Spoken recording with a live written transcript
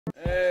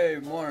Hey,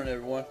 morning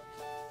everyone.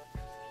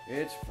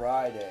 It's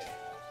Friday.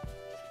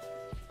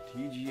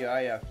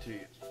 TGIF to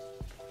you.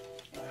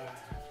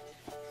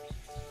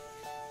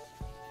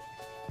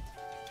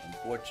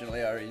 Unfortunately,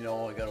 I already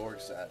know I gotta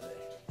work Saturday.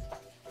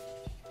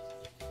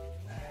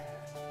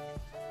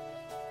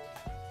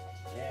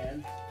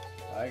 And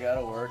I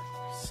gotta work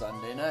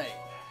Sunday night.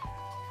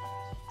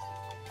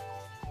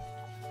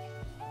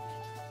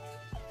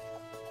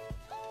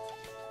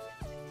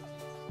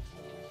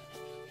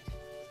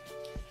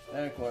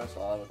 And of course,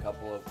 I'll have a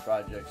couple of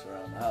projects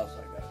around the house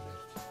I gotta do.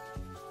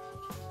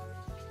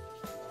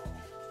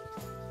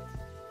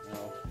 You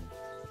know,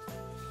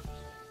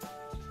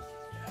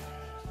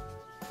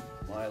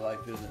 my life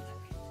isn't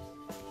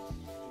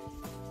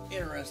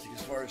interesting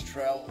as far as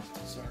travel is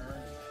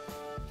concerned.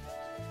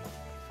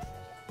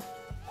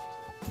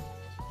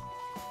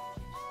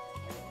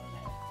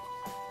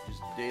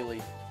 Just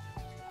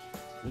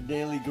the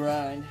daily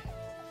grind.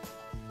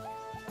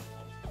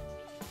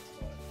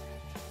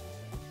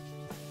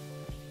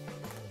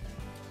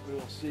 We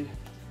will see.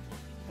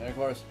 And of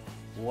course,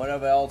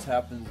 whatever else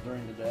happens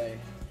during the day,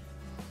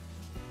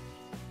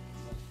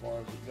 as far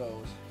as it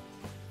goes.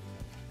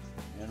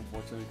 And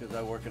unfortunately, because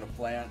I work in a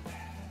plant,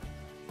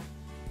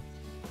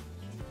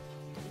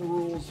 the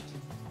rules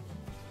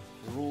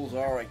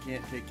are I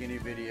can't take any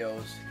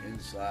videos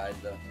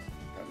inside the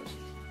premises.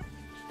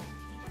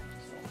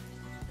 So,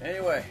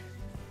 anyway,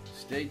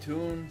 stay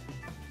tuned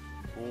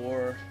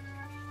for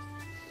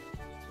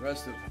the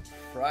rest of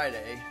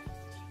Friday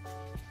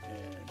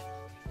and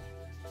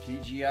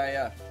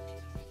TGIF.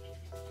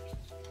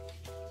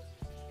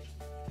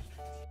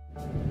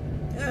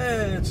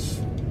 Yeah, it's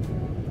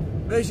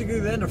basically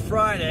the end of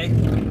Friday,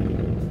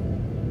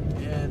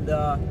 and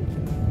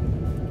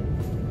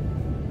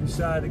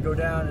decided to go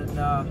down and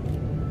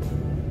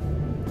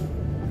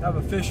have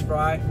a fish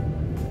fry.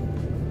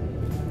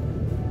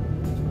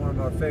 It's one of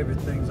our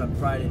favorite things on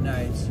Friday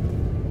nights.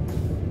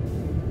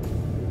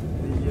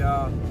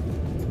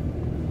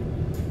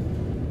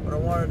 What I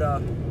wanted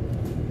to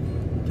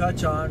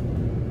touch on,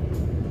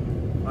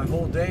 my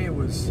whole day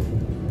was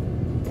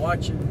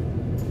watching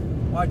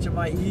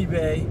my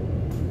eBay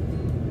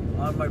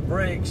on my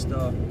breaks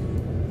to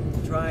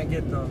try and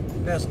get the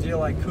best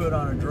deal I could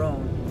on a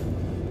drone.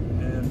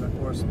 And of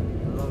course,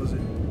 for those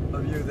of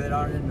you that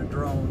aren't into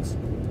drones,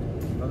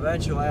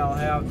 eventually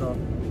I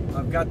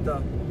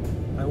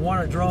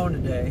want a drone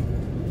today,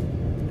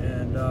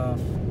 and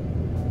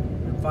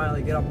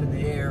finally get up in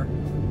the air.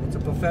 It's a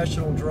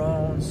professional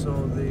drone,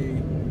 so the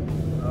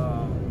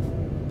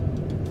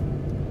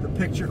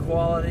picture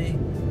quality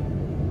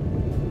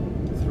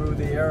through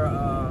the air,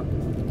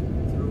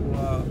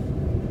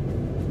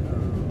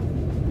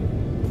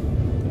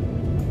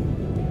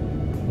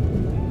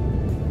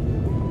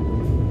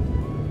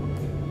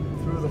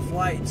 through the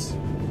flights,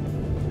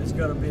 it's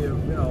going to be a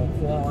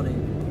quality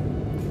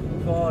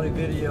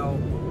video.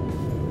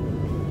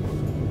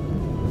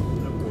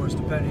 And of course,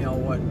 depending on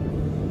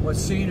what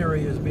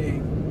scenery is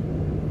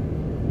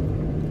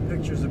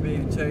pictures are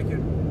being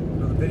taken,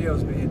 or the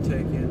videos being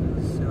taken,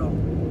 is,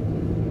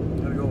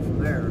 gonna go from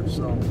there.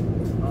 So,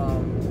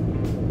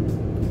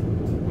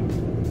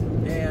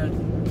 and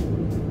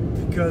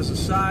because the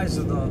size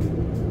of the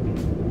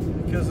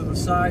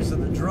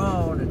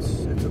drone,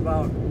 it's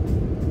about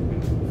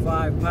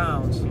 5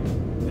 pounds.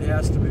 It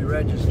has to be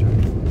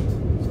registered.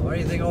 So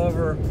anything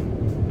over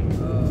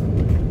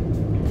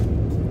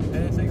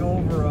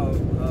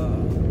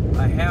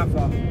a half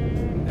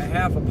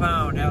a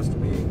pound has to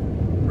be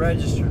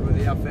registered with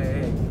the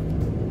FAA.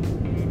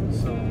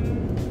 So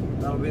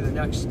that'll be the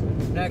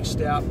next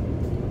step.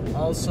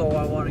 Also,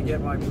 I want to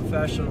get my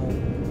professional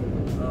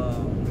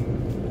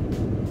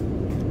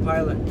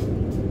pilot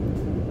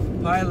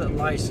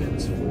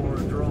license for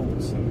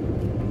drones,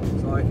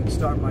 so I can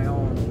start my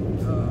own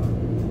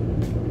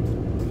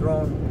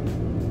drone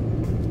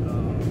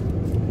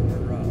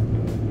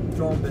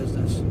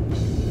business.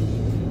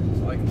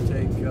 So I can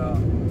take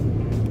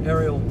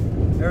aerial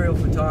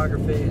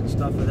photography and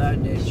stuff of that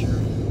nature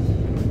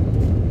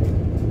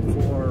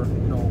for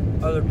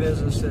other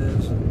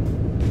businesses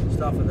and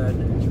stuff of that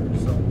nature.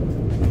 So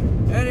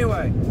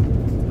anyway,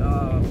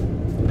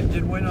 I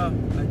did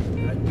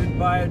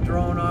buy a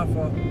drone off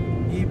of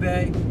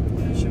eBay.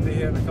 It should be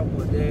here in a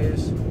couple of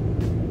days.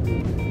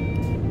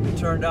 It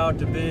turned out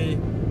to be,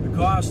 the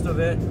cost of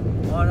it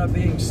wound up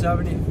being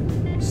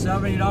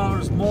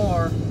 $70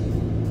 more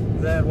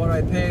than what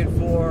I paid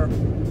for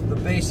the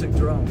basic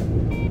drone.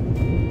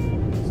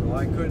 So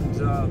I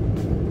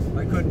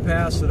couldn't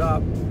pass it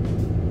up.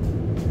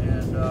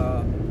 And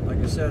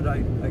like I said,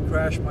 I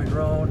crashed my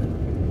drone and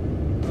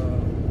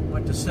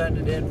went to send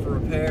it in for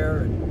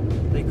repair,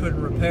 and they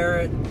couldn't repair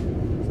it.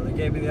 So they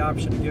gave me the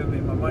option to give me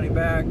my money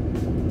back.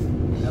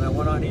 And I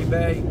went on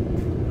eBay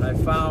and I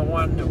found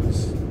one that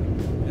was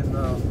in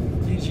the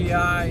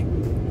DJI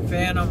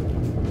Phantom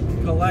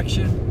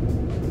collection.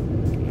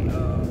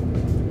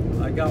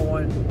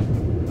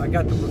 I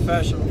got the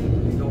professional.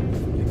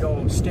 You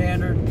go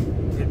standard,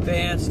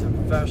 advanced, and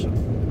professional.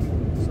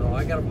 So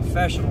I got a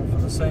professional for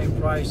the same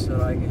price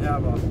that I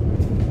have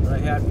that I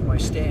had for my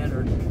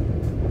standard.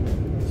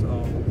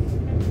 So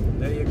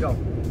there you go.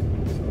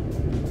 So,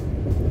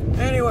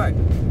 anyway,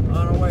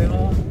 on our way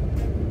home,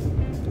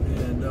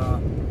 and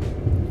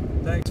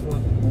thanks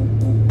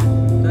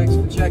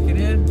for checking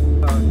in.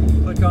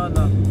 Click on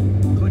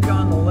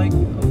the link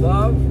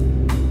above,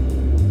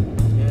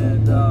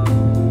 and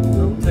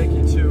it'll take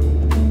you to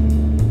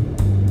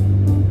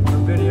a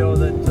video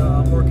that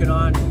I'm working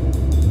on,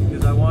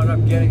 because I wound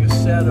up getting a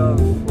set of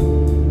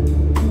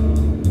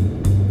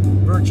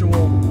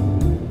virtual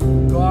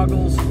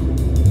goggles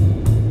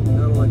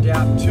that'll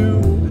adapt to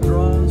the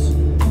drones,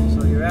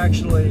 so you're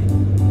actually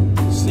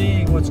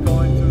seeing what's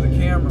going through the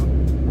camera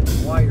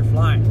while you're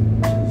flying,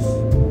 which is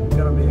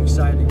going to be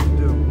exciting to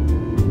do.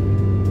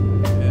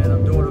 And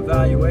I'm doing an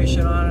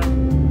evaluation on it.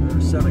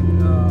 There's a set of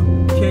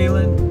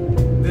Kalin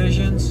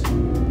Visions,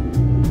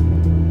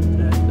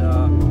 and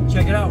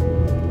check it out.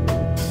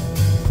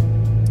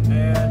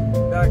 And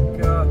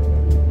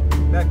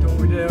back to what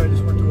we did. I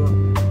just went to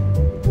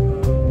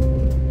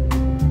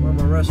one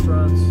of our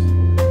restaurants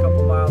a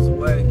couple miles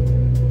away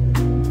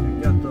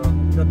and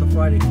got the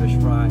Friday fish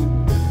fry.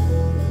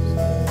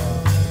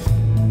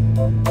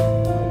 So,